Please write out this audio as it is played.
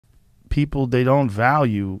people, they don't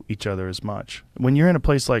value each other as much. When you're in a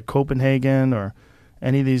place like Copenhagen or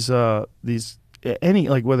any of these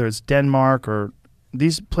like whether it's Denmark or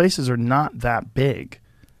these places are not that big.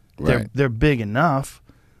 Right. They're big enough,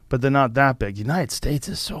 but they're not that big. The United States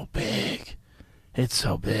is so big. It's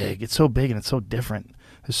so big. It's so big and it's so different.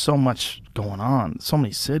 There's so much going on. So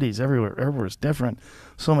many cities everywhere's different.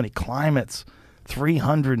 So many climates.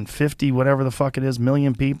 350 whatever the fuck it is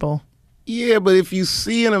million people. Yeah, but if you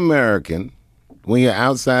see an American when you're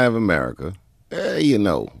outside of America, you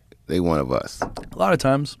know they one of us. A lot of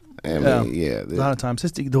times. I mean, yeah. A lot of times.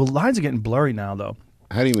 The lines are getting blurry now, though.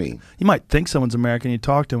 How do you mean? You might think someone's American. You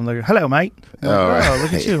talk to them like, "Hello, mate." Like, right.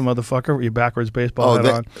 Look at you, motherfucker, with your backwards baseball hat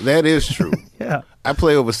on. That is true. Yeah. I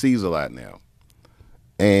play overseas a lot now.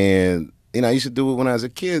 And, you know, I used to do it when I was a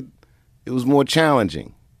kid. It was more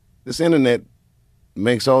challenging. This internet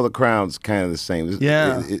makes all the crowds kind of the same.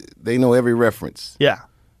 Yeah. They know every reference. Yeah.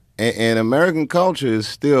 And American culture is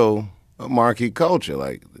still a marquee culture.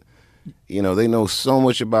 Like, you know, they know so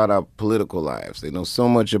much about our political lives. They know so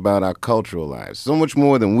much about our cultural lives. So much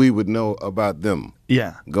more than we would know about them.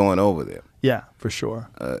 Yeah. Going over there. Yeah, for sure.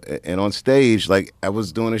 And on stage, like, I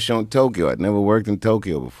was doing a show in Tokyo. I'd never worked in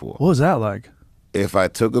Tokyo before. What was that like? If I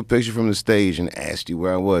took a picture from the stage and asked you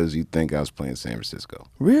where I was, you'd think I was playing San Francisco.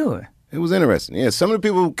 Really? It was interesting. Yeah, some of the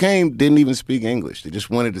people who came didn't even speak English. They just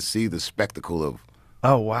wanted to see the spectacle of.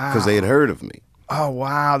 Oh, wow. Because they had heard of me. Oh,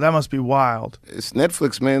 wow. That must be wild. It's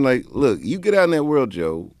Netflix, man. Like, look, you get out in that world,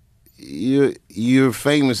 Joe, you're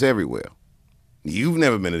famous everywhere. You've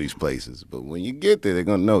never been to these places, but when you get there, they're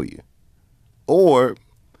going to know you. Or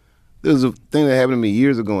there's a thing that happened to me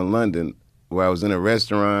years ago in London where I was in a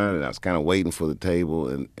restaurant and I was kind of waiting for the table,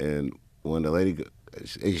 and when the lady,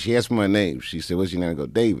 she asked me my name. She said, "What's your name?" I go,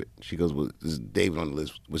 "David." She goes, "Well, this is David on the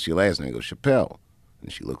list. What's your last name?" I go, "Chapelle."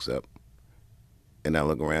 And she looks up, and I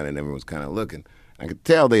look around, and everyone's kind of looking. I could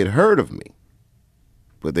tell they had heard of me,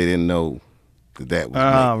 but they didn't know that was me.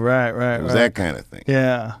 Oh, right. It was that kind of thing.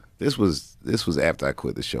 Yeah. This was after I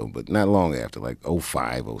quit the show, but not long after, like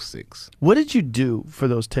 05, 06. What did you do for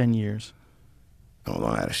those 10 years? A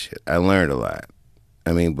lot of shit. I learned a lot.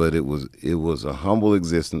 I mean, but it was a humble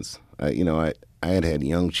existence. I had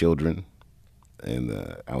young children,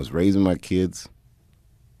 and I was raising my kids.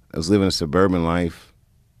 I was living a suburban life.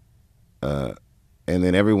 And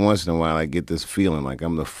then every once in a while, I get this feeling like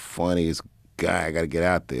I'm the funniest guy. I got to get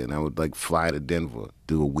out there. And I would, like, fly to Denver,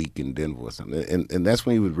 do a week in Denver or something. And that's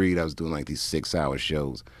when you would read I was doing, like, these 6-hour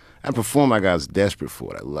shows. I performed like I was desperate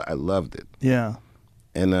for it. I loved it. Yeah.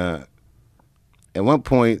 And at one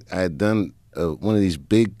point, I had done one of these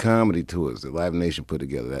big comedy tours that Live Nation put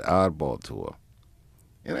together, that Oddball tour.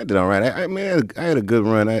 And I did all right. I had a good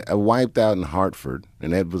run. I wiped out in Hartford,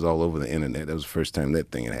 and that was all over the internet. That was the first time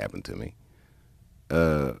that thing had happened to me.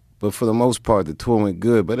 But for the most part, the tour went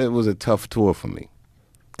good, but it was a tough tour for me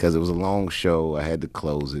because it was a long show. I had to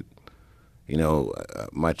close it. You know,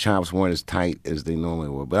 my chops weren't as tight as they normally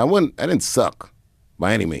were. But I didn't suck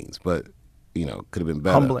by any means, but, you know, could have been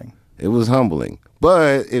better. Humbling. It was humbling.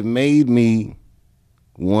 But it made me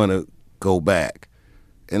want to go back.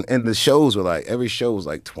 And the shows were like, every show was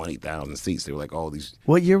like 20,000 seats. They were like all these.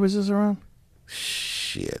 What year was this around?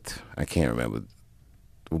 Shit. I can't remember.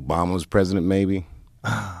 Obama was president, maybe.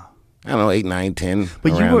 I don't know, 8, 9, 10.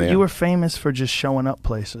 But you were famous for just showing up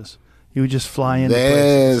places. You would just fly into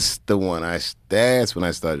places. That's That's when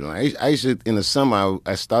I started doing. I used to, in the summer,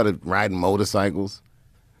 I started riding motorcycles,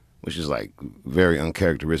 which is like very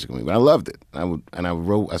uncharacteristic of me, but I loved it. I said,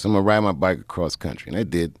 I'm gonna ride my bike across country, and I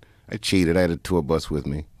did. I cheated. I had a tour bus with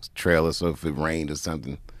me. It was a trailer, so if it rained or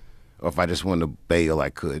something, or if I just wanted to bail, I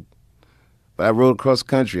could. But I rode across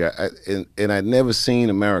country, and I'd never seen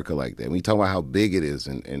America like that. When you talk about how big it is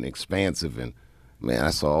and expansive, and man,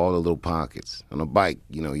 I saw all the little pockets. On a bike,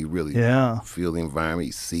 you know, you really feel the environment,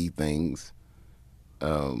 you see things.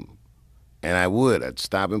 And I'd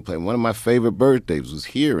stop and play. One of my favorite birthdays was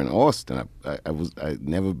here in Austin. I'd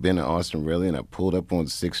never been to Austin really, and I pulled up on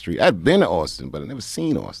 6th Street. I'd been to Austin, but I'd never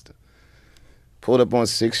seen Austin. Pulled up on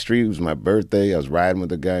 6th Street, it was my birthday. I was riding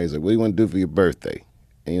with a guy. He's like, "What do you want to do for your birthday?"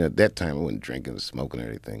 And, you know, at that time, I wasn't drinking or smoking or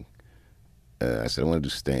anything. I said, "I want to do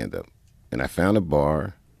stand-up." And I found a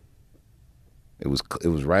bar. It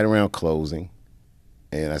was right around closing.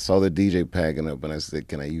 And I saw the DJ packing up, and I said,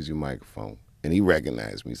 "Can I use your microphone?" And he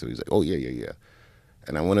recognized me, so he's like, "Oh, yeah.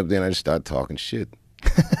 And I went up there, and I just started talking shit.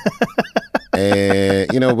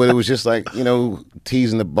 And, you know, but it was just like, you know,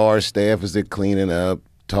 teasing the bar staff as they're cleaning up,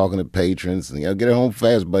 talking to patrons, and, you know, get it home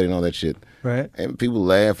fast, buddy, and all that shit. Right. And people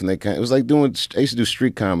laugh, and it was like I used to do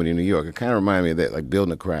street comedy in New York. It kind of reminded me of that, like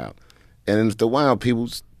building a crowd. And after a while, people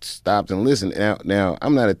stopped and listened. Now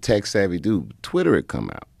I'm not a tech savvy dude. Twitter had come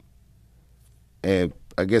out, and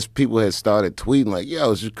I guess people had started tweeting like,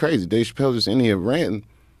 "Yo, it's just crazy. Dave Chappelle just in here ranting."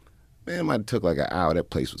 Man, it might have took like an hour. That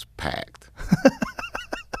place was packed.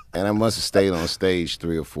 And I must have stayed on stage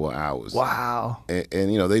 3 or 4 hours. Wow.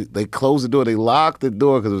 And you know, they closed the door. They locked the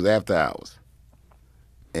door because it was after hours.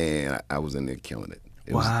 And I was in there killing it.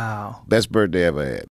 It was wow. best birthday I ever had.